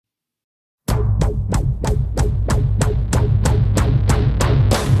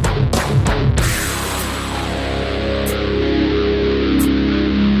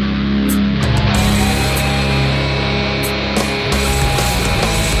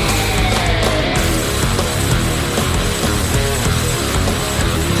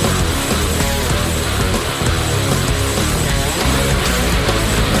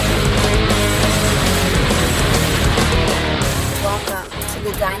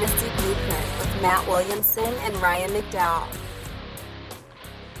Dynasty Blueprint with Matt Williamson and Ryan McDowell.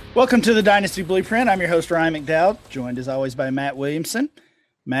 Welcome to the Dynasty Blueprint. I'm your host, Ryan McDowell, joined as always by Matt Williamson.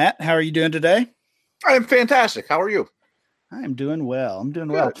 Matt, how are you doing today? I am fantastic. How are you? I am doing well. I'm doing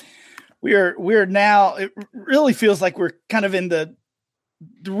well. We're now, it really feels like we're kind of in the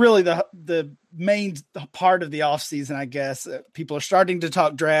main part of the off season, I guess. People are starting to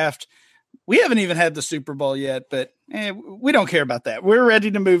talk draft. We haven't even had the Super Bowl yet, but we don't care about that. We're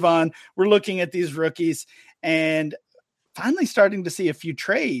ready to move on. We're looking at these rookies and finally starting to see a few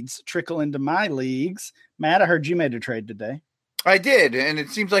trades trickle into my leagues. Matt, I heard you made a trade today. I did, and it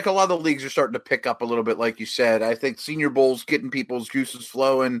seems like a lot of the leagues are starting to pick up a little bit, like you said. I think Senior Bowl's getting people's juices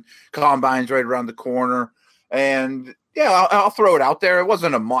flowing, Combine's right around the corner, and yeah, I'll throw it out there. It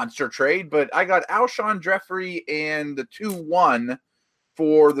wasn't a monster trade, but I got Alshon Jeffrey and the 2-1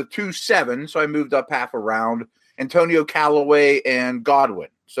 for the 2-7, so I moved up half a round. Antonio Callaway and Godwin.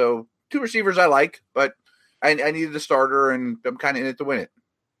 So two receivers I like, but I needed a starter, and I'm kind of in it to win it.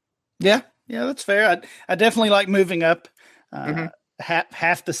 Yeah, that's fair. I definitely like moving up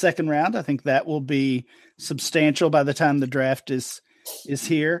half the second round. I think that will be substantial by the time the draft is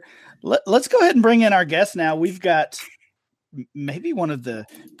here. Let's go ahead and bring in our guest now. We've got maybe one of the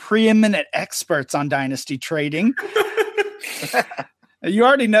preeminent experts on dynasty trading. You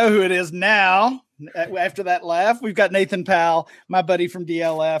already know who it is now. After that laugh, we've got Nathan Powell, my buddy from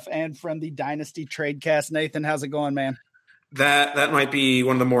DLF and from the Dynasty Tradecast. Nathan, how's it going, man? That might be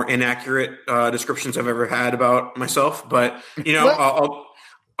one of the more inaccurate descriptions I've ever had about myself, but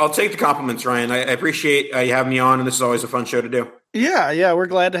I'll take the compliments, Ryan. I appreciate you having me on, and this is always a fun show to do. Yeah, we're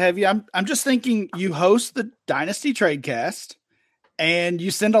glad to have you. I'm just thinking you host the Dynasty Tradecast, and you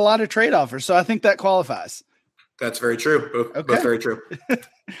send a lot of trade offers, so I think that qualifies. That's very true. Both very true.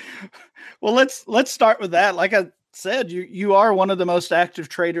 Well, let's start with that. Like I said, you are one of the most active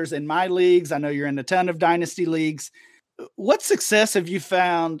traders in my leagues. I know you're in a ton of dynasty leagues. What success have you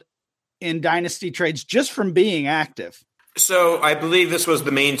found in dynasty trades just from being active? So I believe this was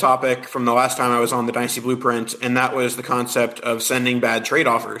the main topic from the last time I was on the Dynasty Blueprint, and that was the concept of sending bad trade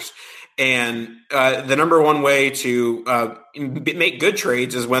offers. And the number one way to make good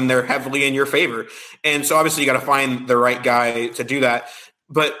trades is when they're heavily in your favor. And so obviously you got to find the right guy to do that.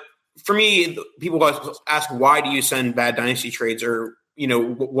 But for me, people ask, why do you send bad dynasty trades, or,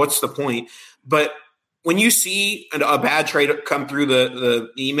 what's the point? But when you see a bad trade come through the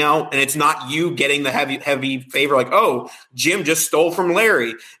email and it's not you getting the heavy favor, like, oh, Jim just stole from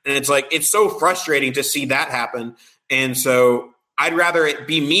Larry. And it's like, it's so frustrating to see that happen. And so I'd rather it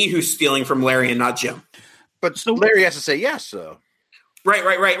be me who's stealing from Larry and not Jim. But so Larry has to say yes, though.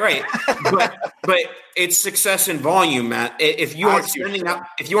 Right. but it's success in volume, Matt. If you aren't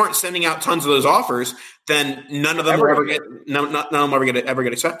sending out tons of those offers, then none of them will ever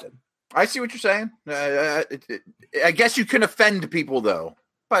get accepted. I see what you're saying. I guess you can offend people, though.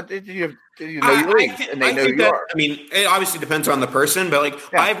 But you know your league, and they know you are. I mean, it obviously depends on the person, but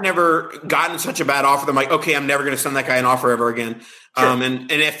I've never gotten such a bad offer that I'm like, okay, I'm never going to send that guy an offer ever again. Sure. And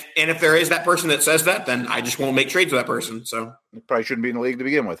if there is that person that says that, then I just won't make trades with that person. So you probably shouldn't be in the league to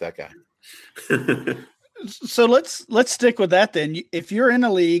begin with, that guy. So let's stick with that then. If you're in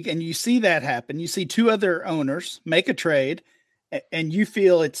a league and you see that happen, you see two other owners make a trade, and you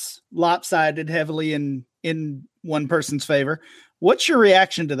feel it's lopsided heavily in one person's favor. What's your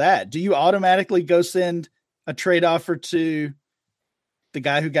reaction to that? Do you automatically go send a trade offer to the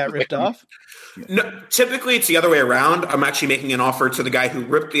guy who got ripped off? No, typically it's the other way around. I'm actually making an offer to the guy who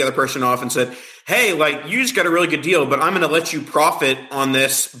ripped the other person off and said, hey, you just got a really good deal, but I'm going to let you profit on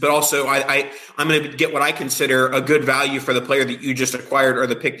this. But also I'm going to get what I consider a good value for the player that you just acquired, or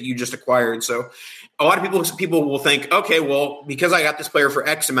the pick that you just acquired. So a lot of people will think, okay, well, because I got this player for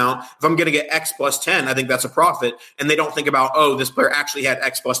X amount, if I'm going to get X plus 10, I think that's a profit. And they don't think about, oh, this player actually had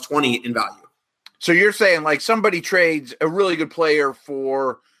X plus 20 in value. So you're saying somebody trades a really good player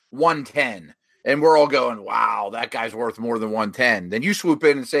for 110, and we're all going, wow, that guy's worth more than 110. Then you swoop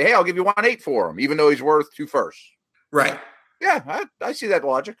in and say, hey, I'll give you 1.8 for him, even though he's worth 2 firsts. Right. Yeah, I see that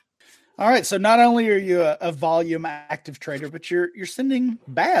logic. All right, so not only are you a volume active trader, but you're sending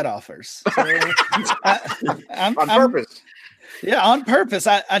bad offers. So, on purpose. Yeah, on purpose.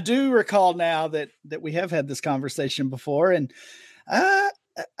 I do recall now that we have had this conversation before, and I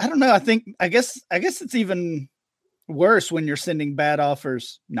don't know. I guess it's even worse when you're sending bad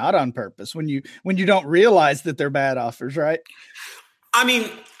offers not on purpose, when you don't realize that they're bad offers, right? I mean,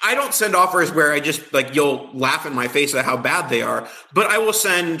 I don't send offers where I just you'll laugh in my face at how bad they are, but I will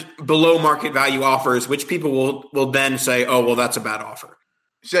send below market value offers, which people will then say, oh, well, that's a bad offer.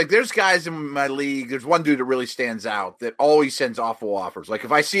 So like, there's guys in my league. There's one dude that really stands out that always sends awful offers. Like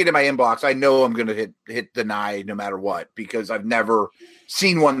if I see it in my inbox, I know I'm going to hit deny no matter what, because I've never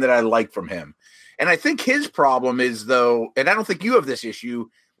seen one that I like from him. And I think his problem is, though, and I don't think you have this issue,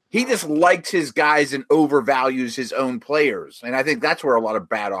 he just likes his guys and overvalues his own players. And I think that's where a lot of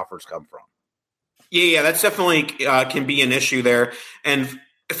bad offers come from. Yeah, that's definitely can be an issue there. And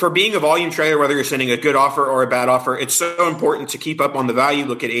for being a volume trader, whether you're sending a good offer or a bad offer, it's so important to keep up on the value.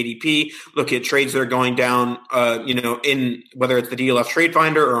 Look at ADP, look at trades that are going down, in whether it's the DLF Trade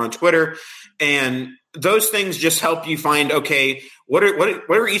Finder or on Twitter. And those things just help you find, okay, what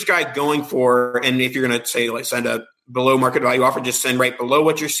are each guy going for? And if you're going to say, like, send a below market value offer, just send right below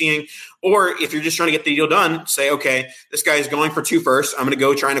what you're seeing. Or if you're just trying to get the deal done, say, okay, this guy is going for 2 firsts. I'm going to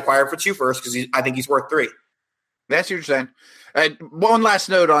go try and acquire for 2 firsts because I think he's worth 3. That's what you're saying. One last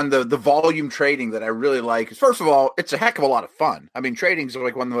note on the volume trading that I really like is, first of all, it's a heck of a lot of fun. I mean, trading is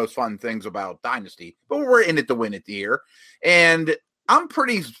like one of the most fun things about Dynasty, but we're in it to win it here. And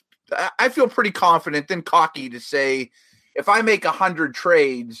I feel pretty confident and cocky to say, if I make 100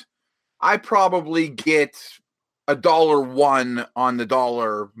 trades, I probably get $1 on the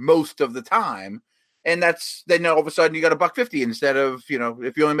dollar most of the time. And then all of a sudden you got $1.50 instead of,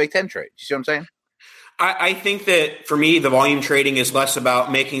 if you only make 10 trades. You see what I'm saying? I think that for me, the volume trading is less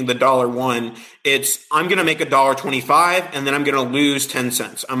about making the $1. It's I'm going to make $1.25 and then I'm going to lose 10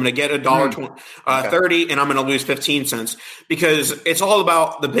 cents. I'm going to get $1.30 and I'm going to lose 15 cents, because it's all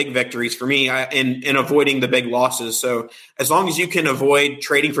about the big victories for me in avoiding the big losses. So as long as you can avoid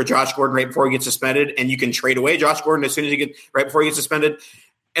trading for Josh Gordon right before he gets suspended, and you can trade away Josh Gordon as soon as right before he gets suspended.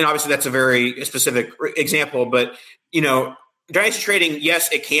 And obviously that's a very specific example, but Dynasty trading, yes,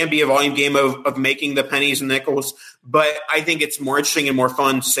 it can be a volume game of making the pennies and nickels, but I think it's more interesting and more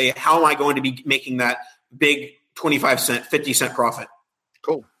fun to say, how am I going to be making that big 25-cent, 50-cent profit?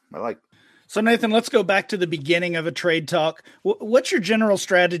 Cool. I like. So, Nathan, let's go back to the beginning of a trade talk. What's your general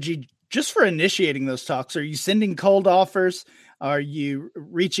strategy just for initiating those talks? Are you sending cold offers? Are you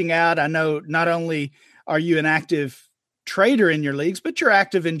reaching out? I know not only are you an active trader in your leagues, but you're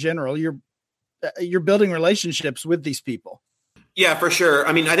active in general. You're building relationships with these people. Yeah, for sure.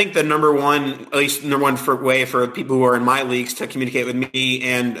 I mean, I think the number one way for people who are in my leagues to communicate with me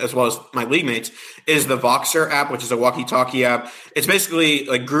and as well as my league mates is the Voxer app, which is a walkie-talkie app. It's basically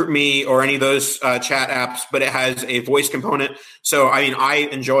like GroupMe or any of those chat apps, but it has a voice component. So, I mean,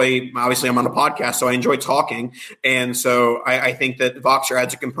 obviously I'm on a podcast, so I enjoy talking. And so I think that Voxer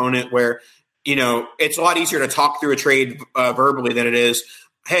adds a component where, it's a lot easier to talk through a trade verbally than it is,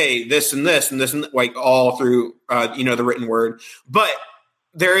 hey, this and this and this, and like all through, the written word. But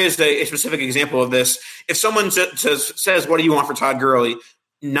there is a specific example of this. If someone says, what do you want for Todd Gurley?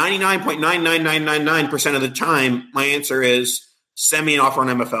 99.99999% of the time, my answer is send me an offer on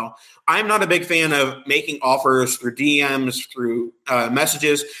MFL. I'm not a big fan of making offers through DMs, through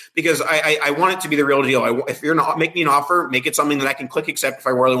messages, because I want it to be the real deal. If you're not make me an offer, make it something that I can click accept if I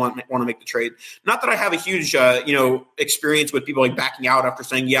really want to make the trade. Not that I have a huge experience with people like backing out after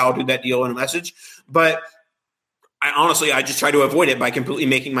saying, yeah, I'll do that deal in a message, but I just try to avoid it by completely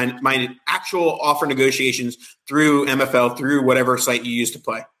making my actual offer negotiations through MFL, through whatever site you use to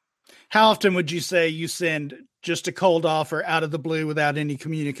play. How often would you say you send just a cold offer out of the blue without any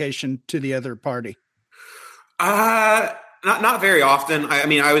communication to the other party? Not very often. I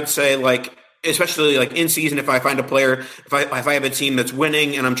mean, I would say especially in season, if I find a player, if I have a team that's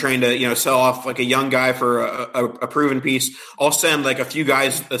winning and I'm trying to, sell off like a young guy for a proven piece, I'll send like a few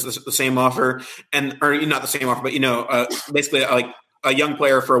guys the same offer or not the same offer, but, basically like a young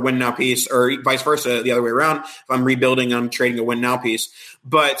player for a win now piece, or vice versa, the other way around. If I'm rebuilding, I'm trading a win now piece,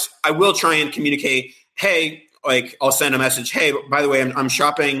 but I will try and communicate, hey, I'll send a message. Hey, by the way, I'm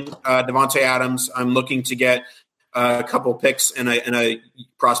shopping Devontae Adams. I'm looking to get a couple picks and a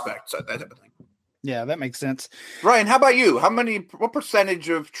prospect, so that type of thing. Yeah, that makes sense. Ryan, how about you? What percentage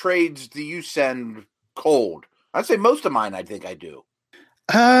of trades do you send cold? I'd say most of mine. I think I do.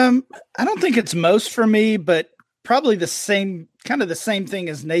 I don't think it's most for me, but probably the same thing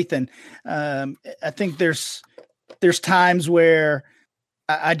as Nathan. I think there's times where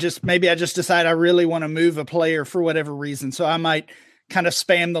I just decide I really want to move a player for whatever reason. So I might kind of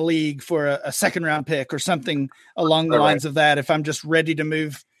spam the league for a second round pick or something along the lines of that. If I'm just ready to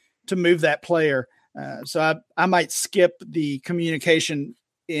move that player. So I might skip the communication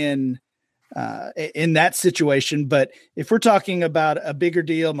in that situation. But if we're talking about a bigger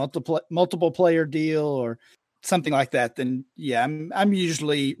deal, multiple player deal or something like that, then yeah, I'm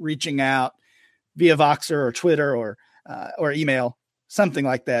usually reaching out via Voxer or Twitter or email, something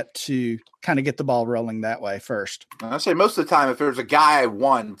like that to kind of get the ball rolling that way first. I say most of the time, if there's a guy I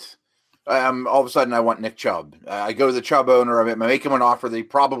want, all of a sudden I want Nick Chubb. I go to the Chubb owner, I make him an offer that he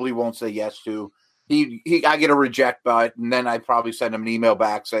probably won't say yes to. I get a reject but, and then I probably send him an email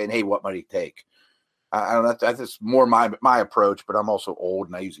back saying, "Hey, what might he take?" I don't know. That's more my approach, but I'm also old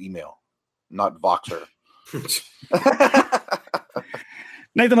and I use email, not Voxer.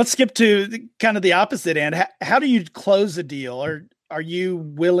 Nathan, let's skip to kind of the opposite end. How do you close a deal? Or are you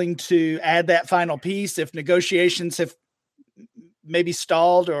willing to add that final piece if negotiations have maybe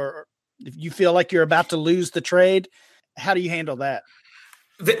stalled, or if you feel like you're about to lose the trade? How do you handle that?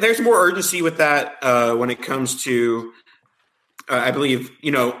 There's more urgency with that when it comes to, I believe,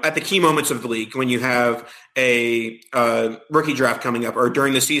 at the key moments of the league, when you have a rookie draft coming up or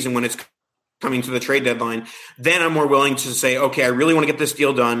during the season when it's coming to the trade deadline, then I'm more willing to say, okay, I really want to get this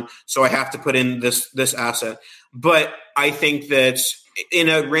deal done, so I have to put in this asset. But I think that in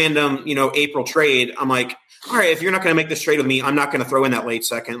a random, April trade, I'm like, all right, if you're not going to make this trade with me, I'm not going to throw in that late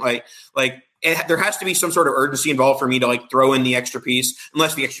second. There has to be some sort of urgency involved for me to throw in the extra piece,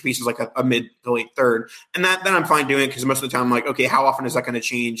 unless the extra piece is a mid to late third. And then I'm fine doing it, because most of the time I'm like, okay, how often is that going to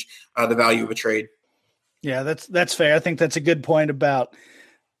change the value of a trade? Yeah, that's fair. I think that's a good point about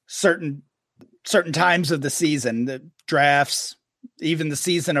certain times of the season, the drafts, even the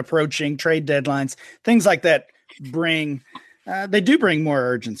season approaching, trade deadlines, things like that they do bring more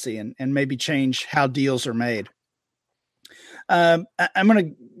urgency and maybe change how deals are made. I'm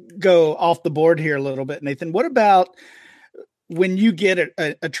going to go off the board here a little bit, Nathan. What about when you get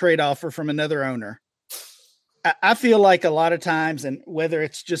a trade offer from another owner? I feel like a lot of times, and whether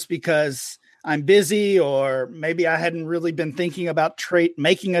it's just because I'm busy or maybe I hadn't really been thinking about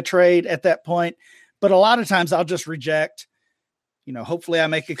making a trade at that point, but a lot of times I'll just reject. Hopefully I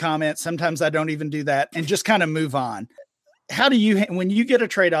make a comment. Sometimes I don't even do that and just kind of move on. How do you, when you get a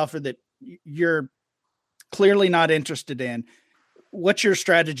trade offer that you're clearly not interested in, what's your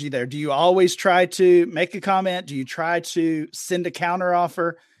strategy there? Do you always try to make a comment? Do you try to send a counter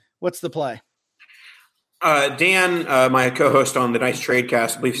offer? What's the play? Dan, my co-host on the Nice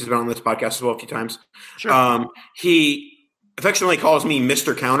Tradecast, I believe he's been on this podcast as well a few times. Sure. He affectionately calls me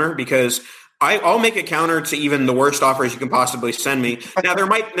Mr. Counter because I'll make a counter to even the worst offers you can possibly send me. Now, there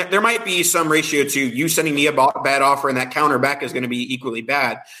might be some ratio to you sending me a bad offer, and that counter back is going to be equally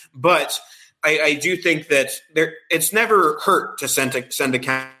bad. But I do think that it's never hurt to send a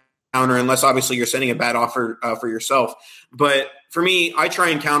counter, unless obviously you're sending a bad offer for yourself. But for me, I try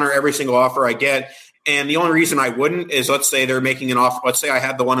and counter every single offer I get. And the only reason I wouldn't is, let's say they're making an offer. Let's say I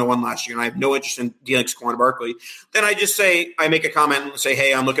had the 101 last year and I have no interest in dealing Saquon Barkley. Then I make a comment and say,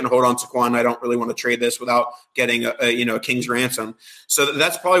 hey, I'm looking to hold on to Saquon. I don't really want to trade this without getting a king's ransom. So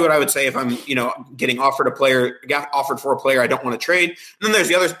that's probably what I would say if I'm, getting offered for a player I don't want to trade. And then there's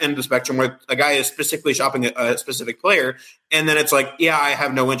the other end of the spectrum where a guy is specifically shopping a specific player. And then it's like, yeah, I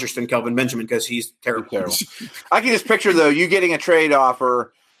have no interest in Kelvin Benjamin because he's terrible. I can just picture, though, you getting a trade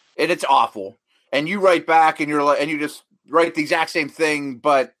offer and it's awful. And you write back and you just write the exact same thing,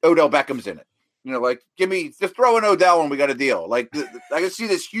 but Odell Beckham's in it. Just throw in Odell and we got a deal. I can see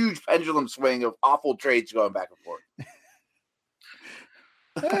this huge pendulum swing of awful trades going back and forth.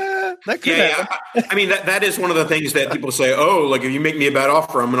 That could happen. I mean, that is one of the things that people say, if you make me a bad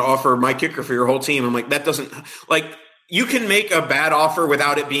offer, I'm going to offer my kicker for your whole team. I'm like, that doesn't you can make a bad offer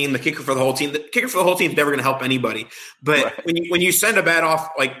without it being the kicker for the whole team. The kicker for the whole team is never going to help anybody. But right. when you send a bad offer,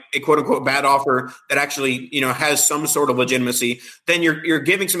 a quote unquote bad offer that actually, has some sort of legitimacy, then you're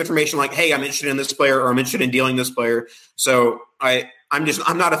giving some information like, hey, I'm interested in this player or I'm interested in dealing this player. So I'm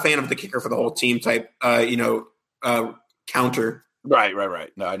not a fan of the kicker for the whole team type, counter.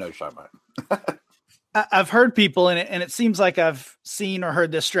 Right. No, I know you're talking about. I've heard people, and it seems like I've seen or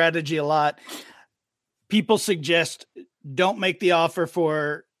heard this strategy a lot. People suggest don't make the offer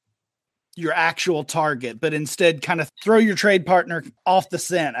for your actual target, but instead kind of throw your trade partner off the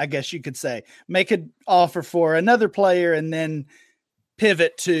scent, I guess you could say. Make an offer for another player and then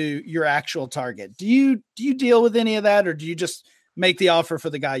pivot to your actual target. Do you deal with any of that, or do you just make the offer for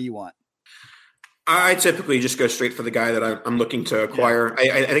the guy you want? I typically just go straight for the guy that I'm looking to acquire.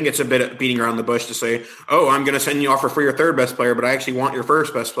 Yeah. I think it's a bit of beating around the bush to say, I'm going to send you an offer for your third best player, but I actually want your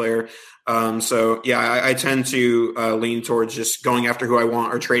first best player. I tend to lean towards just going after who I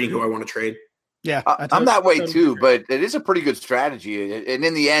want or trading who I want to trade. Yeah, I'm that way too, but it is a pretty good strategy. And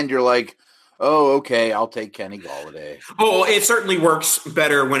in the end, you're like, oh, okay, I'll take Kenny Golladay. Oh, it certainly works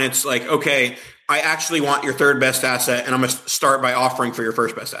better when it's like, okay, I actually want your third best asset, and I'm going to start by offering for your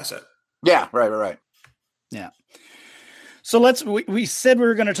first best asset. Yeah, right. Yeah. So we said we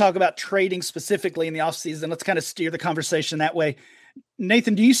were going to talk about trading specifically in the offseason. Let's kind of steer the conversation that way.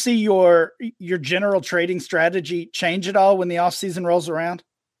 Nathan, do you see your general trading strategy change at all when the offseason rolls around?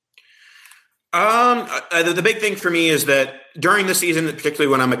 The big thing for me is that during the season,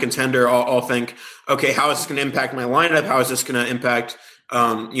 particularly when I'm a contender, I'll think, okay, how is this going to impact my lineup? How is this going to impact,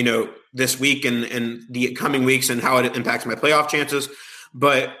 this week and the coming weeks, and how it impacts my playoff chances?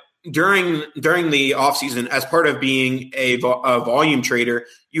 But during the offseason, as part of being a volume trader,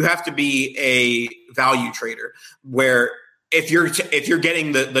 you have to be a value trader, where if you're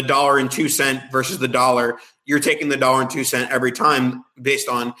getting the $1.02 versus the dollar, you're taking the $1.02 every time based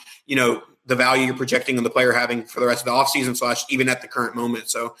on, the value you're projecting on the player having for the rest of the offseason / even at the current moment.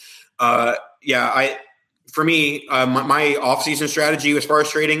 So, for me, my offseason strategy as far as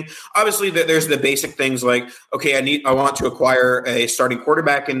trading, obviously there's the basic things like, okay, I want to acquire a starting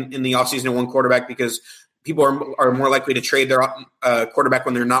quarterback in the offseason, one quarterback, because people are more likely to trade their quarterback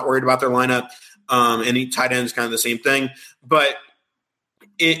when they're not worried about their lineup. And the tight end is kind of the same thing. But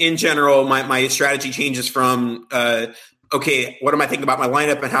in general, my strategy changes from, okay, what am I thinking about my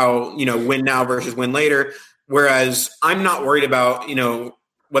lineup and how, win now versus win later? Whereas I'm not worried about,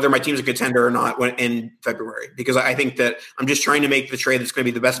 whether my team's a contender or not in February, because I think that I'm just trying to make the trade that's going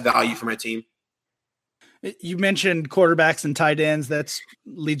to be the best value for my team. You mentioned quarterbacks and tight ends. That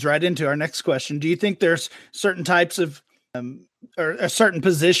leads right into our next question. Do you think there's certain types of or certain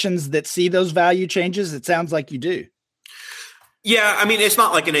positions that see those value changes? It sounds like you do. Yeah, I mean, it's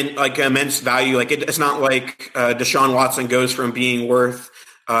not like an immense value. Like it's not like Deshaun Watson goes from being worth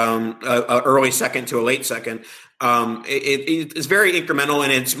an early second to a late second. It's very incremental,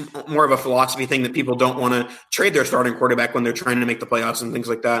 and it's more of a philosophy thing that people don't want to trade their starting quarterback when they're trying to make the playoffs and things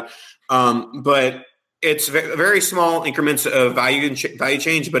like that. But it's very small increments of value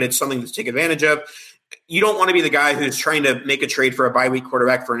change, but it's something to take advantage of. You don't want to be the guy who's trying to make a trade for a bye week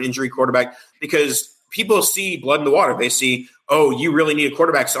quarterback, for an injury quarterback, because people see blood in the water. They see, oh, you really need a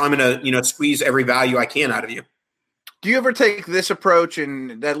quarterback, so I'm going to squeeze every value I can out of you. Do you ever take this approach?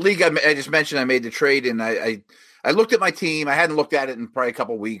 In that league I just mentioned, I made the trade, and I looked at my team. I hadn't looked at it in probably a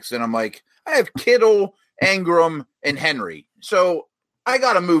couple of weeks, and I'm like, I have Kittle, Ingram, and Henry. So I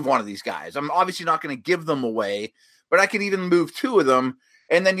got to move one of these guys. I'm obviously not going to give them away, but I can even move two of them.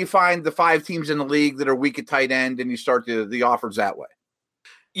 And then you find the 5 teams in the league that are weak at tight end, and you start the offers that way.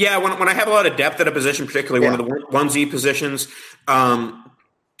 Yeah, when I have a lot of depth at a position, particularly one of the 1Z positions,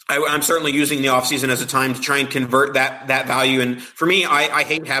 I'm certainly using the offseason as a time to try and convert that value. And for me, I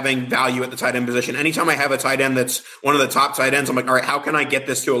hate having value at the tight end position. Anytime I have a tight end that's one of the top tight ends, I'm like, all right, how can I get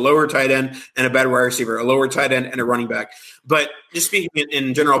this to a lower tight end and a better wide receiver, a lower tight end and a running back? But just speaking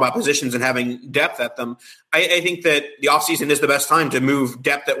in general about positions and having depth at them, I think that the offseason is the best time to move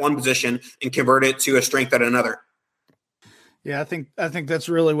depth at one position and convert it to a strength at another. Yeah, I think that's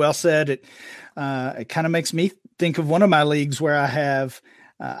really well said. It kind of makes me think of one of my leagues where I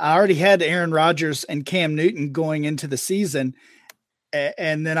already had Aaron Rodgers and Cam Newton going into the season,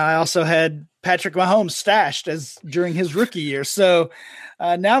 and then I also had Patrick Mahomes stashed during his rookie year. So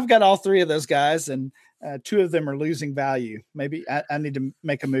now I've got all 3 of those guys, and 2 of them are losing value. Maybe I need to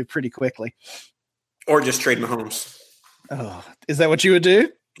make a move pretty quickly, or just trade Mahomes. Oh, is that what you would do?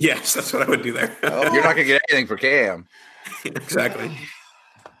 Yes, that's what I would do there. Oh, you're not going to get anything for Cam. Exactly.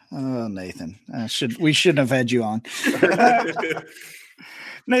 Oh, Nathan, we shouldn't have had you on.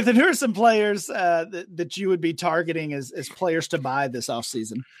 Nathan, who are some players that you would be targeting as players to buy this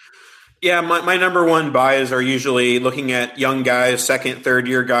offseason? Yeah, my number one buys are usually looking at young guys, second, third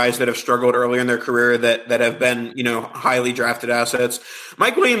year guys that have struggled earlier in their career that have been, highly drafted assets.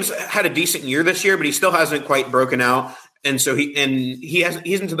 Mike Williams had a decent year this year, but he still hasn't quite broken out. And so he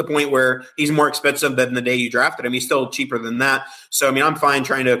isn't to the point where he's more expensive than the day you drafted him. He's still cheaper than that. So, I mean, I'm fine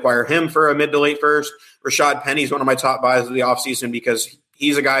trying to acquire him for a mid to late first. Rashad Penny is one of my top buys of the offseason because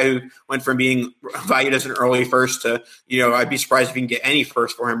he's a guy who went from being valued as an early first to, I'd be surprised if you can get any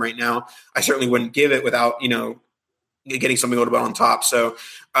first for him right now. I certainly wouldn't give it without, getting something a little bit on top. So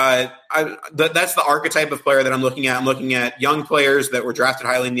that's the archetype of player that I'm looking at. I'm looking at young players that were drafted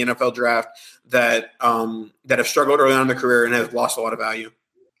highly in the NFL draft that have struggled early on in their career and have lost a lot of value.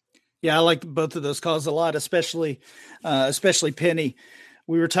 Yeah, I like both of those calls a lot, especially Penny.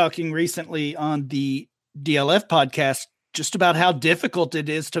 We were talking recently on the DLF podcast just about how difficult it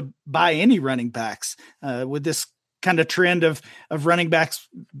is to buy any running backs with this kind of trend of running backs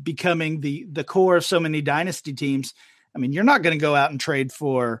becoming the core of so many dynasty teams. I mean, you're not going to go out and trade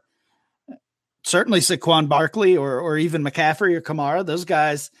for certainly Saquon Barkley or even McCaffrey or Kamara. Those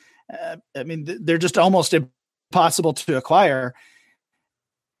guys, they're just almost impossible to acquire.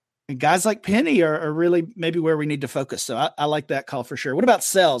 And guys like Penny are really maybe where we need to focus. So I like that call for sure. What about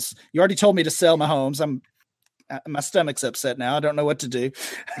sells? You already told me to sell Mahomes. My stomach's upset now. I don't know what to do.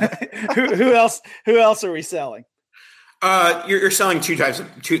 Who else are we selling? You're selling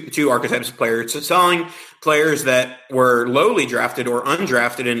two archetypes of players. So selling players that were lowly drafted or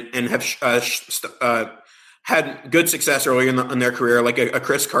undrafted and have had good success earlier in their career, like a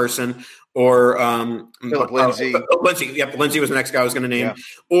Chris Carson or Philip Lindsay. Lindsay. Yep, Lindsay was the next guy I was going to name. Yeah.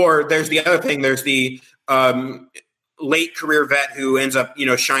 Or there's the other thing. There's the late career vet who ends up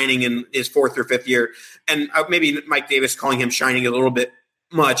shining in his fourth or fifth year, and maybe Mike Davis calling him shining a little bit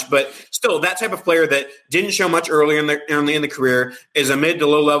much, but still that type of player that didn't show much earlier in the career is a mid to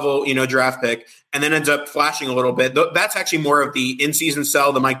low level draft pick, and then ends up flashing a little bit. That's actually more of the in-season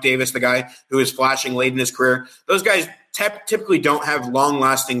sell, the Mike Davis, the guy who is flashing late in his career. Those guys typically don't have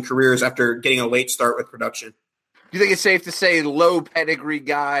long-lasting careers after getting a late start with production. Do you think it's safe to say low pedigree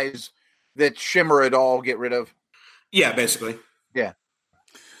guys that shimmer at all get rid of? Yeah, basically. Yeah.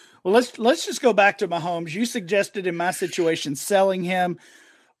 Well, let's just go back to Mahomes. You suggested in my situation selling him.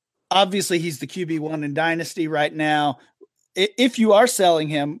 Obviously, he's the QB1 in Dynasty right now. If you are selling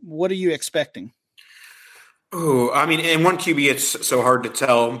him, what are you expecting? Oh, I mean, in one QB, it's so hard to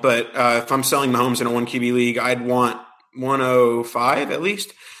tell. But if I'm selling Mahomes in a one QB league, I'd want 105 at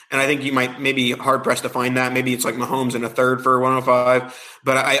least. And I think you might maybe hard pressed to find that. Maybe it's like Mahomes in a third for 105.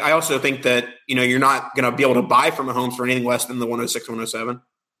 But I also think that, you're not going to be able to buy from Mahomes for anything less than the 106, 107.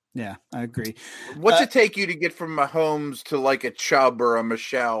 Yeah, I agree. What's it take you to get from Mahomes to like a Chubb or a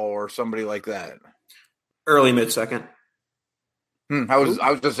Michelle or somebody like that? Early mid-second. I was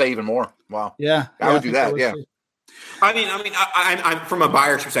going to say even more. Wow. Yeah. I would do that. Yeah. I mean, I'm from a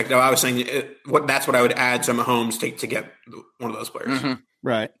buyer's perspective. I was saying that's what I would add to Mahomes to get one of those players. Mm-hmm.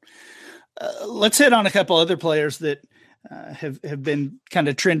 Right. Let's hit on a couple other players that have been kind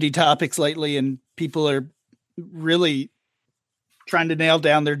of trendy topics lately, and people are really trying to nail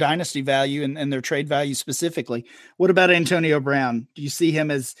down their dynasty value and their trade value specifically. What about Antonio Brown? Do you see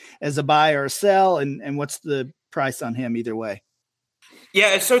him as a buy or a sell? And what's the price on him either way?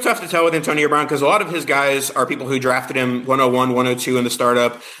 Yeah, it's so tough to tell with Antonio Brown because a lot of his guys are people who drafted him 101, 102 in the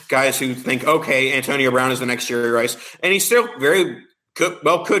startup, guys who think, okay, Antonio Brown is the next Jerry Rice. And he's still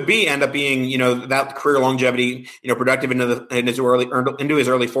could end up being, that career longevity, productive into his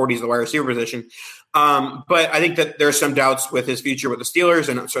early 40s, the wide receiver position. But I think that there's some doubts with his future with the Steelers,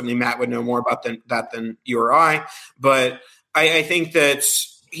 and certainly Matt would know more about that than you or I. But I think that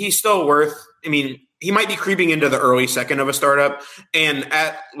he's still worth. I mean, he might be creeping into the early second of a startup, and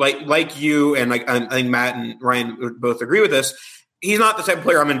at like you and I think Matt and Ryan would both agree with this. He's not the type of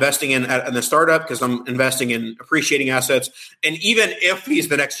player I'm investing in the startup because I'm investing in appreciating assets. And even if he's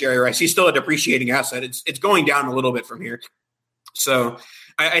the next Jerry Rice, he's still a depreciating asset. It's going down a little bit from here. So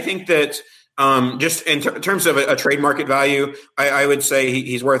I think that just in terms of a trade market value, I would say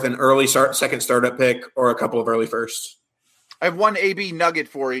he's worth an early second startup pick or a couple of early firsts. I have one AB nugget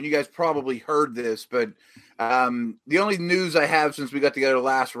for you, and you guys probably heard this, but the only news I have since we got together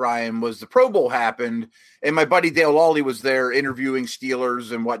last, Ryan, was the Pro Bowl happened, and my buddy Dale Lawley was there interviewing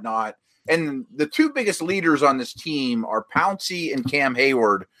Steelers and whatnot. And the two biggest leaders on this team are Pouncey and Cam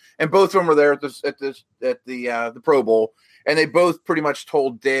Hayward, and both of them were there at the Pro Bowl, and they both pretty much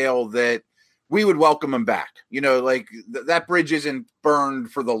told Dale that we would welcome him back. That bridge isn't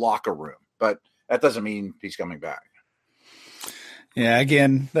burned for the locker room, but that doesn't mean he's coming back. Yeah,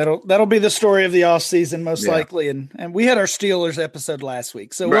 again, that'll be the story of the offseason most likely. And we had our Steelers episode last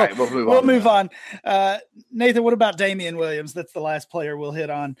week. So we'll move on. Nathan, what about Damian Williams? That's the last player we'll hit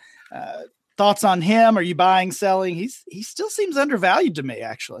on. Thoughts on him? Are you buying, selling? He still seems undervalued to me,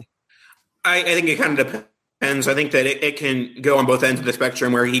 actually. I think it kind of depends. I think that it can go on both ends of the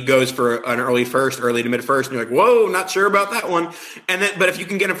spectrum where he goes for an early first, early to mid first, and you're like, whoa, not sure about that one. But if you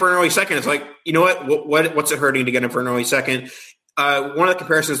can get him for an early second, it's like, you know what's it hurting to get him for an early second? One of the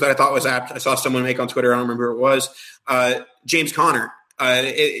comparisons that I thought was apt, I saw someone make on Twitter, I don't remember who it was, James Conner.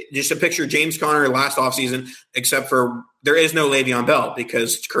 Just a picture of James Conner last offseason, except for there is no Le'Veon Bell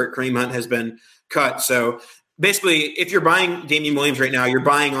because Kareem Hunt has been cut. So basically, if you're buying Damian Williams right now, you're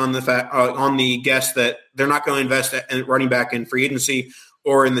buying on the guess that they're not going to invest in running back in free agency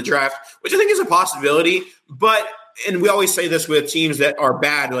or in the draft, which I think is a possibility. And we always say this with teams that are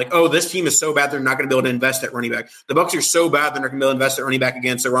bad, like, oh, this team is so bad they're not going to be able to invest at running back. The Bucs are so bad they're not going to be able to invest at running back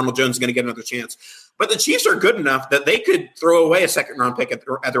again, so Ronald Jones is going to get another chance. But the Chiefs are good enough that they could throw away a second-round pick at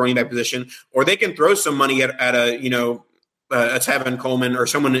the running back position, or they can throw some money at a Tevin Coleman or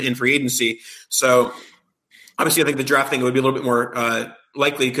someone in free agency. So obviously I think the draft thing would be a little bit more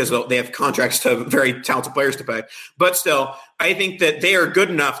likely because they have contracts to very talented players to pay. But still, I think that they are good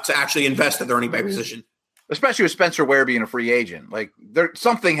enough to actually invest at the running back position. especially with Spencer Ware being a free agent. Like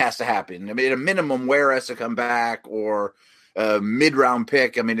something has to happen. I mean, at a minimum, Ware has to come back, or a mid-round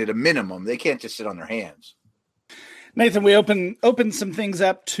pick. I mean, at a minimum, they can't just sit on their hands. Nathan, we open some things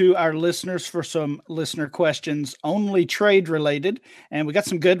up to our listeners for some listener questions, only trade related, and we got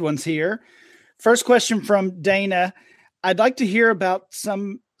some good ones here. First question from Dana. I'd like to hear about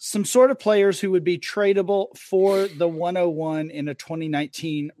some sort of players who would be tradable for the 101 in a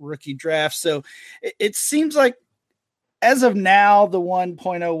 2019 rookie draft. So it seems like as of now, the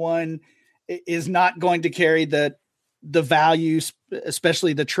 1.01 is not going to carry the value,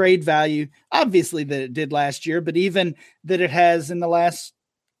 especially the trade value, obviously, that it did last year, but even that it has in the last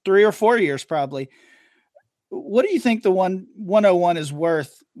 3 or 4 years, probably. What do you think the 101 is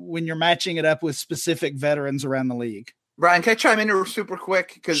worth when you're matching it up with specific veterans around the league? Brian, can I chime in super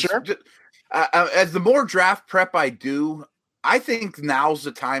quick? Because sure. As the more draft prep I do, I think now's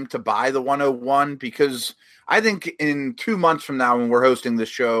the time to buy the 101, because I think in 2 months from now, when we're hosting the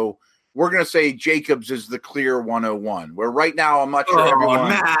show, we're going to say Jacobs is the clear 101. Where right now, I'm not sure everyone.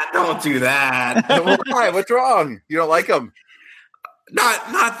 Matt, don't do that. Why? What's wrong? You don't like him?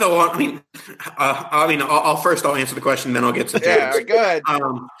 Not the one. I'll answer the question, then I'll get to Jacobs. Yeah,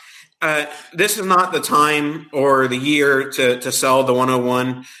 good. This is not the time or the year to sell the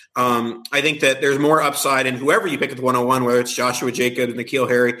 101. I think that there's more upside in whoever you pick at the 101, whether it's Joshua Jacobs, N'Keal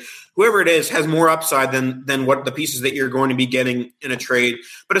Harry, whoever it is, has more upside than what the pieces that you're going to be getting in a trade.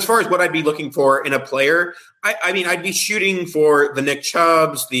 But as far as what I'd be looking for in a player, I'd be shooting for the Nick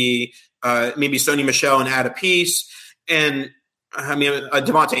Chubbs, the maybe Sony Michel and add a piece, and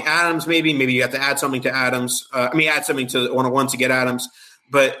Devontae Adams. Maybe you have to add something to Adams. Add something to the 101 to get Adams.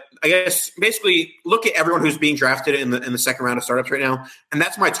 But I guess basically look at everyone who's being drafted in the second round of startups right now, and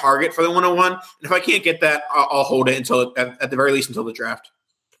that's my target for the 101. And if I can't get that, I'll hold it until at the very least until the draft.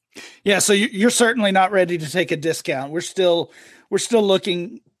 Yeah, so you're certainly not ready to take a discount. We're still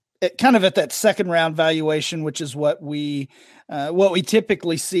looking at kind of at that second round valuation, which is what we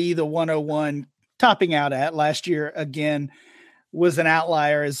typically see the 101 topping out at. Last year again was an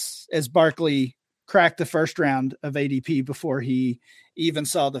outlier as Barkley cracked the first round of ADP before he even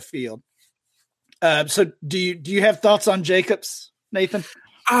saw the field. So do you have thoughts on Jacobs, Nathan?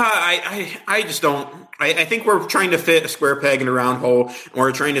 I just don't. I think we're trying to fit a square peg in a round hole, and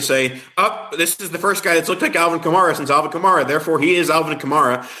we're trying to say, this is the first guy that's looked like Alvin Kamara since Alvin Kamara, therefore he is Alvin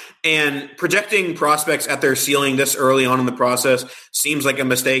Kamara. And projecting prospects at their ceiling this early on in the process seems like a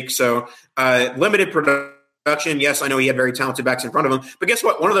mistake. So limited production. Yes, I know he had very talented backs in front of him, but guess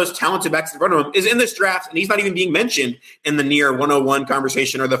what? One of those talented backs in front of him is in this draft, and he's not even being mentioned in the near 101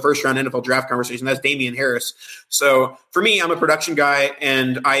 conversation or the first round NFL draft conversation. That's Damian Harris. So for me, I'm a production guy,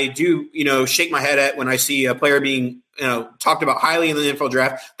 and I do, shake my head at when I see a player being, talked about highly in the NFL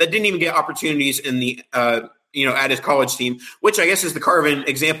draft that didn't even get opportunities in the, at his college team, which I guess is the carven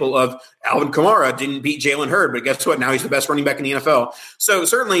example of Alvin Kamara didn't beat Jalen Hurd, but guess what? Now he's the best running back in the NFL. So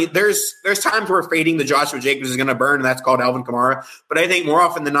certainly there's times where fading the Joshua Jacobs is going to burn, and that's called Alvin Kamara. But I think more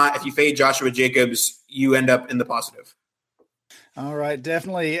often than not, if you fade Joshua Jacobs, you end up in the positive. All right.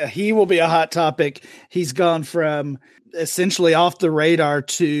 Definitely. He will be a hot topic. He's gone from essentially off the radar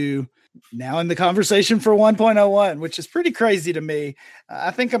to now in the conversation for 1.01, which is pretty crazy to me.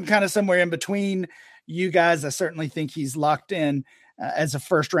 I think I'm kind of somewhere in between you guys. I certainly think he's locked in as a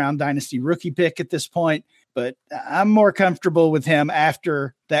first round dynasty rookie pick at this point, but I'm more comfortable with him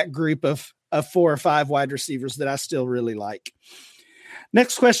after that group of 4 or 5 wide receivers that I still really like.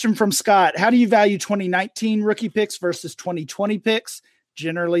 Next question from Scott. How do you value 2019 rookie picks versus 2020 picks?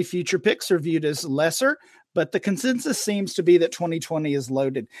 Generally, future picks are viewed as lesser, but the consensus seems to be that 2020 is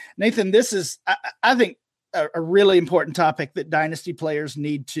loaded. Nathan, this is, I think, a really important topic that dynasty players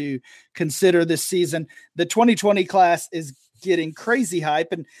need to consider this season. The 2020 class is getting crazy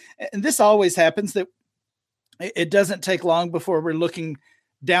hype, and this always happens, that it doesn't take long before we're looking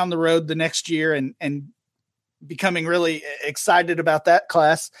down the road the next year and becoming really excited about that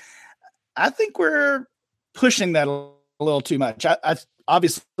class. I think we're pushing that a little too much.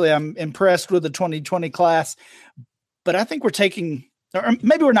 Obviously I'm impressed with the 2020 class, but I think we're taking, or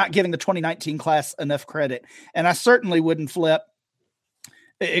maybe we're not giving the 2019 class enough credit. And I certainly wouldn't flip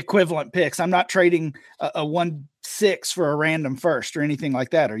equivalent picks. I'm not trading a 1-6 for a random first or anything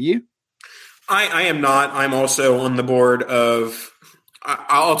like that. Are you? I am not. I'm also on the board of,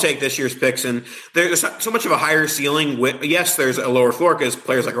 I'll take this year's picks, and there's so much of a higher ceiling. Yes, there's a lower floor because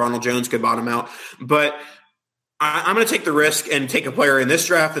players like Ronald Jones could bottom out, but I'm going to take the risk and take a player in this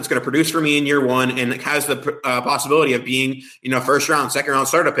draft that's going to produce for me in year one and has the possibility of being, first round, second round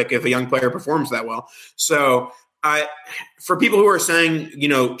startup pick if a young player performs that well. So For people who are saying,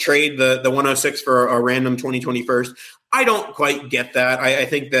 trade the 106 for a random 2020 first, I don't quite get that. I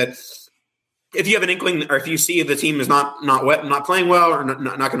think that if you have an inkling, or if you see the team is not playing well, or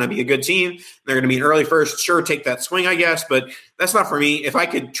not going to be a good team, they're going to be an early first. Sure, take that swing, I guess, but that's not for me. If I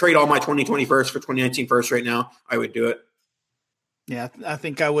could trade all my 2020 first for 2019 first right now, I would do it. Yeah, I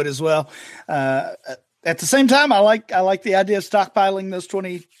think I would as well. At the same time, I like the idea of stockpiling those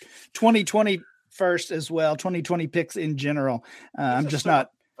 2020 first as well, 2020 picks in general. I'm sorry.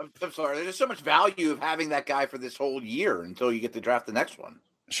 There's just so much value of having that guy for this whole year until you get to draft the next one.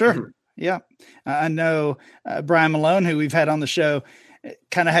 Sure. Yeah. I know Brian Malone, who we've had on the show,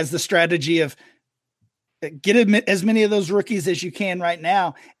 kind of has the strategy of get as many of those rookies as you can right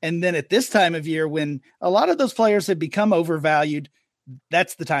now. And then at this time of year, when a lot of those players have become overvalued,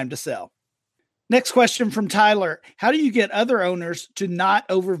 that's the time to sell. Next question from Tyler. How do you get other owners to not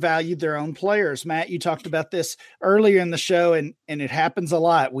overvalue their own players? Matt, you talked about this earlier in the show, and it happens a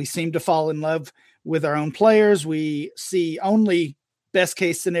lot. We seem to fall in love with our own players. We see only best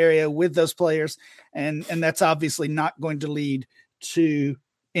case scenario with those players, and that's obviously not going to lead to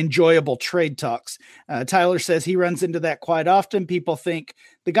enjoyable trade talks. Tyler says he runs into that quite often. People think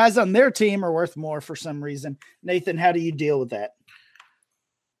the guys on their team are worth more for some reason. Nathan, how do you deal with that?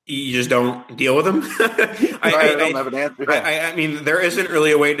 You just don't deal with them. I don't have an answer. I mean, there isn't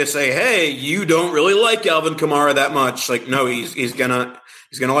really a way to say, "Hey, you don't really like Alvin Kamara that much." Like, no, he's gonna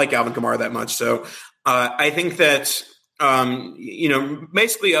like Alvin Kamara that much. So, I think that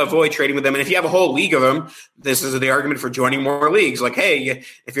basically avoid trading with them. And if you have a whole league of them, this is the argument for joining more leagues. Like, hey,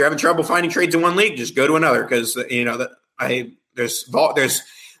 if you're having trouble finding trades in one league, just go to another, because there's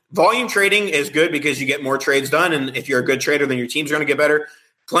volume trading is good because you get more trades done, and if you're a good trader, then your team's going to get better.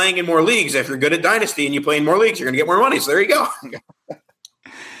 Playing in more leagues, if you're good at Dynasty and you play in more leagues, you're going to get more money. So there you go.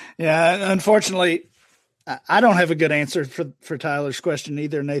 Yeah, unfortunately, I don't have a good answer for Tyler's question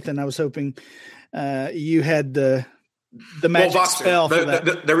either, Nathan. I was hoping you had the magic spell for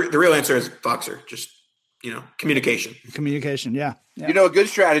that. The real answer is Voxer. Just, communication. Communication, yeah. A good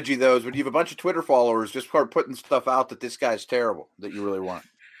strategy, though, is when you have a bunch of Twitter followers, just start putting stuff out that this guy's terrible, that you really want.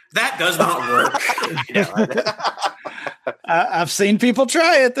 That does not work. I've seen people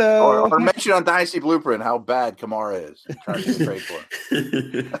try it, though. Or mention on Dynasty Blueprint how bad Kamara is. Trying to get a trade for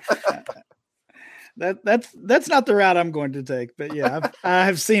him. That's not the route I'm going to take, but yeah,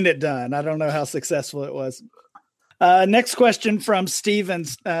 I've seen it done. I don't know how successful it was. Next question from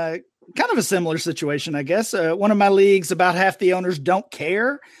Stevens. Kind of a similar situation, I guess. One of my leagues, about half the owners don't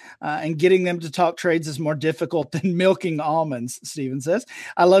care, and getting them to talk trades is more difficult than milking almonds, Steven says.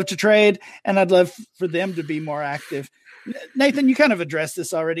 I love to trade, and I'd love for them to be more active. Nathan, you kind of addressed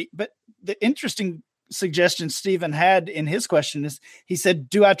this already, but the interesting suggestion Steven had in his question is, he said,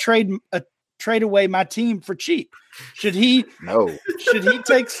 do I trade away my team for cheap? Should he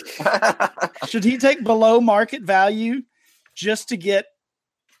take below market value just to get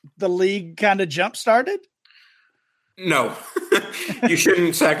the league kind of jump started? No, you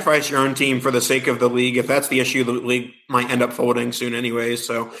shouldn't sacrifice your own team for the sake of the league. If that's the issue, the league might end up folding soon anyway.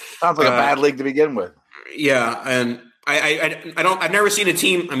 So sounds like a bad league to begin with. Yeah. And I've never seen a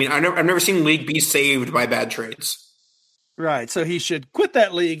team. I mean, I've never seen the league be saved by bad trades. Right. So he should quit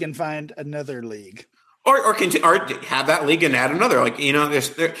that league and find another league, or continue, or have that league and add another. Like,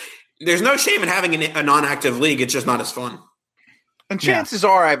 there's no shame in having a non-active league. It's just not as fun. And chances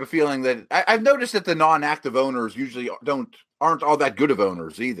are, I have a feeling that I've noticed that the non-active owners usually aren't all that good of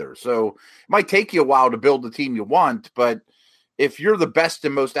owners either. So it might take you a while to build the team you want, but if you're the best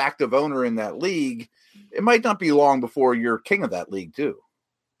and most active owner in that league, it might not be long before you're king of that league too.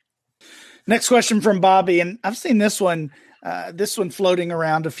 Next question from Bobby, and I've seen this one floating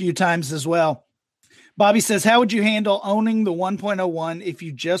around a few times as well. Bobby says, how would you handle owning the 1.01 if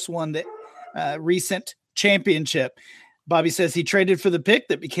you just won the recent championship? Bobby says he traded for the pick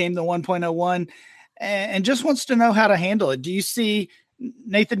that became the 1.01 and just wants to know how to handle it.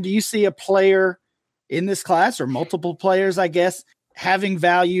 Nathan, do you see a player in this class, or multiple players, I guess, having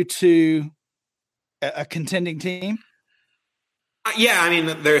value to a contending team? Yeah, I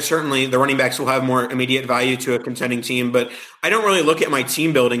mean, there's certainly the running backs will have more immediate value to a contending team, but I don't really look at my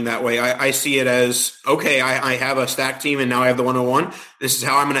team building that way. I see it as, okay, I have a stacked team and now I have the 101. This is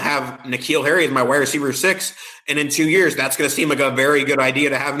how I'm going to have N'Keal Harry as my wide receiver 6. And in 2 years, that's going to seem like a very good idea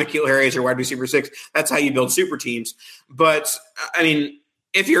to have N'Keal Harry as your wide receiver 6. That's how you build super teams. But I mean,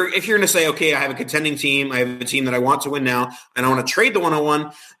 if you're going to say, okay, I have a contending team, I have a team that I want to win now, and I want to trade the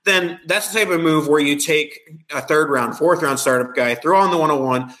 101, then that's the type of move where you take a third round, fourth round startup guy, throw on the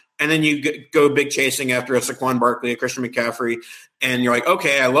 101, and then you go big chasing after a Saquon Barkley, a Christian McCaffrey, and you're like,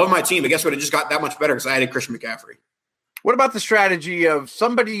 okay, I love my team, but guess what? It just got that much better because I added Christian McCaffrey. What about the strategy of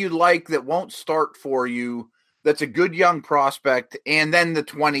somebody you like that won't start for you, that's a good young prospect, and then the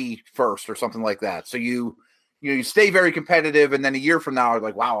 21st or something like that? So you stay very competitive, and then a year from now, you're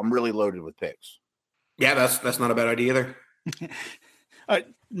like, wow, I'm really loaded with picks. Yeah, that's not a bad idea either.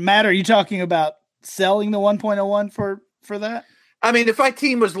 Matt, are you talking about selling the 1.01 for that? I mean, if my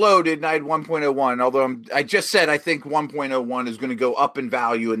team was loaded and I had 1.01, although I just said I think 1.01 is going to go up in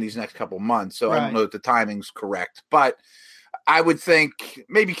value in these next couple months, so right. I don't know if the timing's correct. But I would think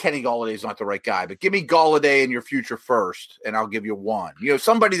maybe Kenny Golladay is not the right guy, but give me Golladay in your future first, and I'll give you one.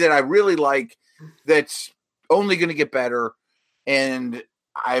 Somebody that I really like that's only going to get better, and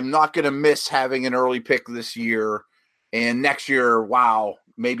I'm not going to miss having an early pick this year. And next year, wow,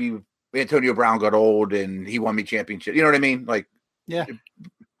 maybe Antonio Brown got old and he won me championship. You know what I mean? Like, yeah.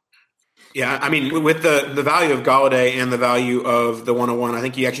 Yeah, I mean, with the value of Golladay and the value of the 101, I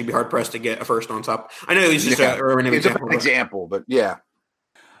think you actually be hard-pressed to get a first on top. I know it's just an example, but yeah.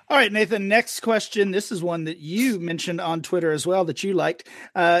 All right, Nathan, next question. This is one that you mentioned on Twitter as well that you liked.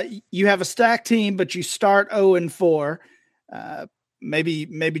 You have a stacked team, but you start 0-4.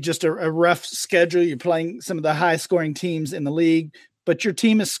 Maybe just a rough schedule. You're playing some of the high-scoring teams in the league, but your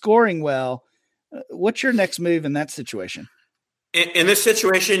team is scoring well. What's your next move in that situation? In this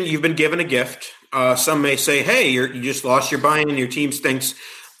situation, you've been given a gift. Some may say, hey, you just lost your buy-in, your team stinks.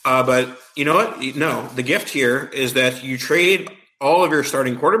 But you know what? No, the gift here is that you trade all of your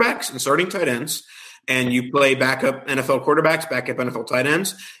starting quarterbacks and starting tight ends, and you play backup NFL quarterbacks, backup NFL tight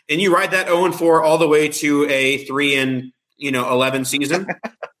ends, and you ride that 0-4 all the way to a 3-11 season.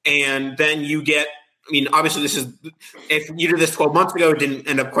 And then you get, I mean, obviously if you did this 12 months ago, it didn't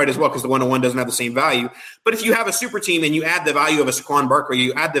end up quite as well because the 101 doesn't have the same value. But if you have a super team and you add the value of a Saquon Barkley,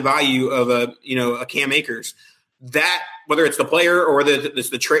 you add the value of a Cam Akers, that whether it's the player or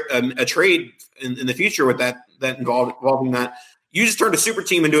it's a trade in the future with that involving that, you just turned a super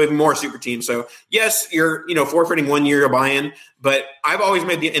team into even more super team. So yes, you're forfeiting 1 year of buy-in, but I've always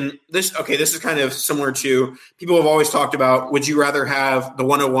made this is kind of similar to people have always talked about, would you rather have the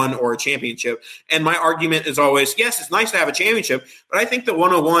 101 or a championship? And my argument is always, yes, it's nice to have a championship, but I think the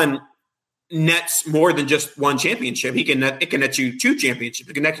 101 nets more than just one championship. It can net you two championships.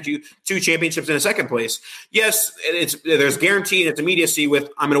 It can net you two championships in a second place. Yes, there's guarantee and it's immediacy with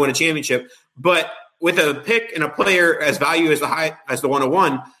I'm going to win a championship, but with a pick and a player as value as the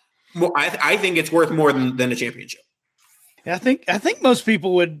 101, I think it's worth more than a championship. I think most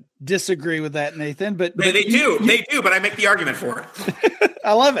people would disagree with that, Nathan, but they do, but I make the argument for it.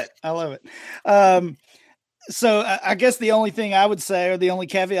 I love it. So I guess the only thing I would say, or the only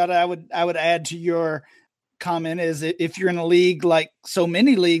caveat I would add to your comment is if you're in a league like so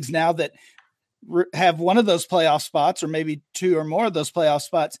many leagues now that have one of those playoff spots, or maybe two or more of those playoff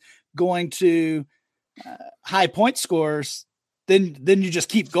spots going to high point scores, then you just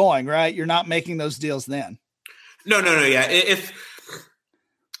keep going, right? You're not making those deals then. No. Yeah. If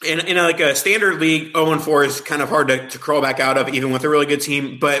in like a standard league, 0-4 is kind of hard to crawl back out of, even with a really good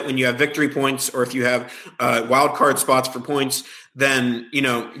team. But when you have victory points, or if you have wild card spots for points, then,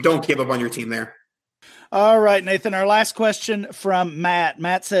 don't give up on your team there. All right, Nathan, our last question from Matt.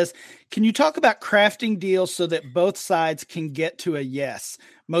 Matt says, can you talk about crafting deals so that both sides can get to a yes?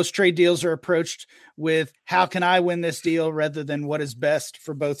 Most trade deals are approached with how can I win this deal rather than what is best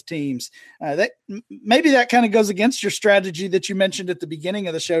for both teams. Maybe that kind of goes against your strategy that you mentioned at the beginning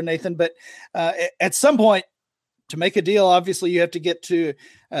of the show, Nathan, but at some point to make a deal, obviously you have to get to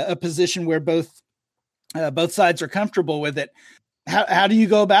a position where both sides are comfortable with it. How do you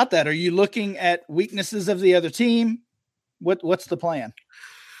go about that? Are you looking at weaknesses of the other team? What's the plan?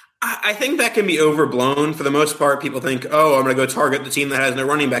 I think that can be overblown. For the most part, people think, oh, I'm going to go target the team that has no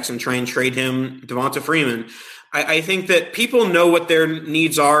running backs and try and trade him Devonta Freeman. I think that people know what their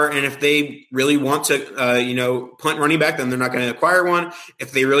needs are, and if they really want to, punt running back, then they're not going to acquire one.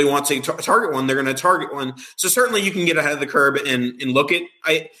 If they really want to target one, they're going to target one. So certainly you can get ahead of the curve and look at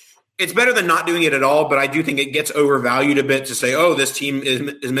it's better than not doing it at all, but I do think it gets overvalued a bit to say, oh, this team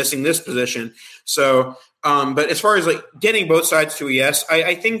is missing this position. So, but as far as like getting both sides to a yes,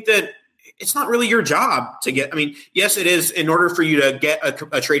 I think that it's not really your job to get. I mean, yes, it is. In order for you to get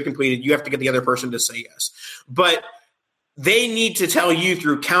a trade completed, you have to get the other person to say yes. But they need to tell you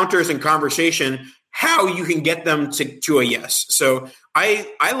through counters and conversation how you can get them to a yes. So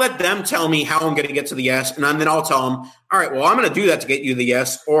I let them tell me how I'm going to get to the yes, and then I'll tell them, all right, well, I'm going to do that to get you the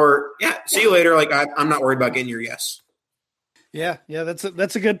yes, or yeah, see you later. Like I'm not worried about getting your yes. Yeah,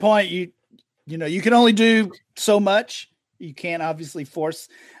 that's a good point. You can only do so much. You can't obviously force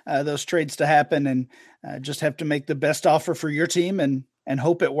those trades to happen, and just have to make the best offer for your team and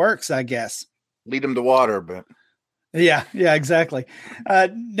hope it works, I guess. Lead them to water, but yeah, exactly.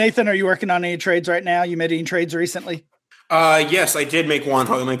 Nathan, are you working on any trades right now? You made any trades recently? Yes, I did make one.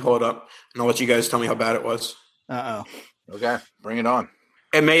 Let me pull it up, and I'll let you guys tell me how bad it was. Okay, bring it on.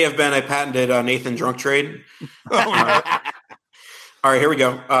 It may have been a patented Nathan drunk trade. All right, here we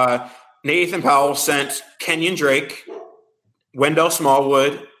go. Nathan Powell sent Kenyon Drake, Wendell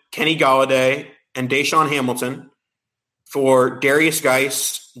Smallwood, Kenny Golladay, and Deshaun Hamilton for Darius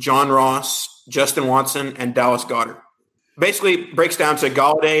Geis, John Ross, Justin Watson, and Dallas Goedert. Basically breaks down to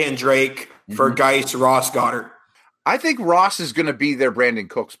Golladay and Drake for Geis, Ross, Goddard. I think Ross is going to be their Brandon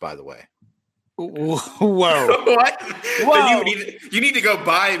Cooks, by the way. Whoa. What? Whoa. You need to go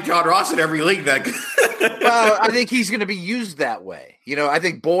buy John Ross in every league then. Well, I think he's going to be used that way. I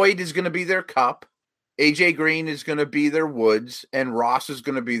think Boyd is going to be their Cup. AJ Green is going to be their Woods, and Ross is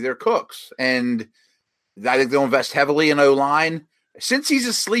going to be their Cooks. And I think they'll invest heavily in O-line, since he's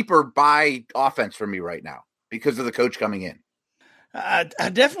a sleeper by offense for me right now because of the coach coming in. I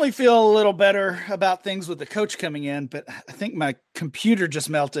definitely feel a little better about things with the coach coming in, but I think my computer just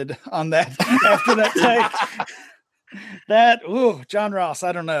melted on that after that take. John Ross.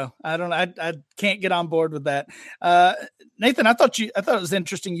 I don't know. I can't get on board with that. Nathan, I thought it was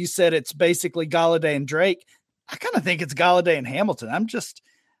interesting. You said it's basically Golladay and Drake. I kind of think it's Golladay and Hamilton. I'm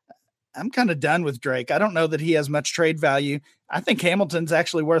kind of done with Drake. I don't know that he has much trade value. I think Hamilton's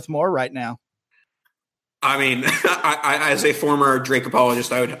actually worth more right now. I mean, I as a former Drake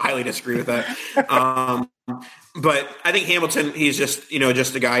apologist, I would highly disagree with that. But I think Hamilton, he's just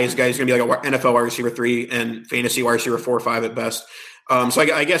a guy. He's going to be like an NFL wide receiver 3 and fantasy wide receiver 4 or 5 at best. So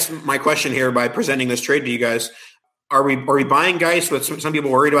I guess my question here by presenting this trade to you guys, are we buying guys with some people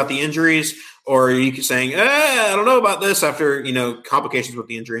worried about the injuries, or are you saying, I don't know about this after, complications with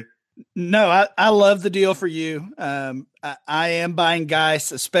the injury? No, I love the deal for you. I am buying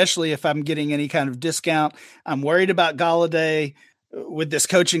Geis, especially if I'm getting any kind of discount. I'm worried about Golladay with this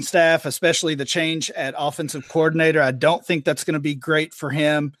coaching staff, especially the change at offensive coordinator. I don't think that's going to be great for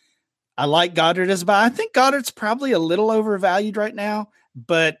him. I like Goddard as a buy. I think Goddard's probably a little overvalued right now,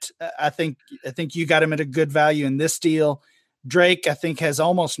 but I think you got him at a good value in this deal. Drake, I think, has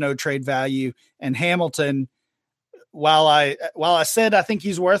almost no trade value, and Hamilton, while I said I think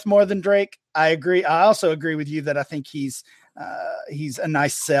he's worth more than Drake, I agree. I also agree with you that I think he's a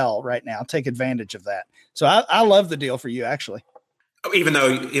nice sell right now. Take advantage of that. So I love the deal for you, actually. Even though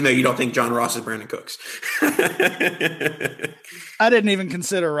you don't think John Ross is Brandon Cooks. I didn't even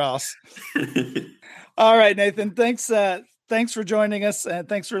consider Ross. All right, Nathan. Thanks for joining us, and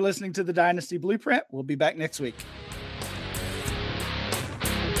thanks for listening to the Dynasty Blueprint. We'll be back next week.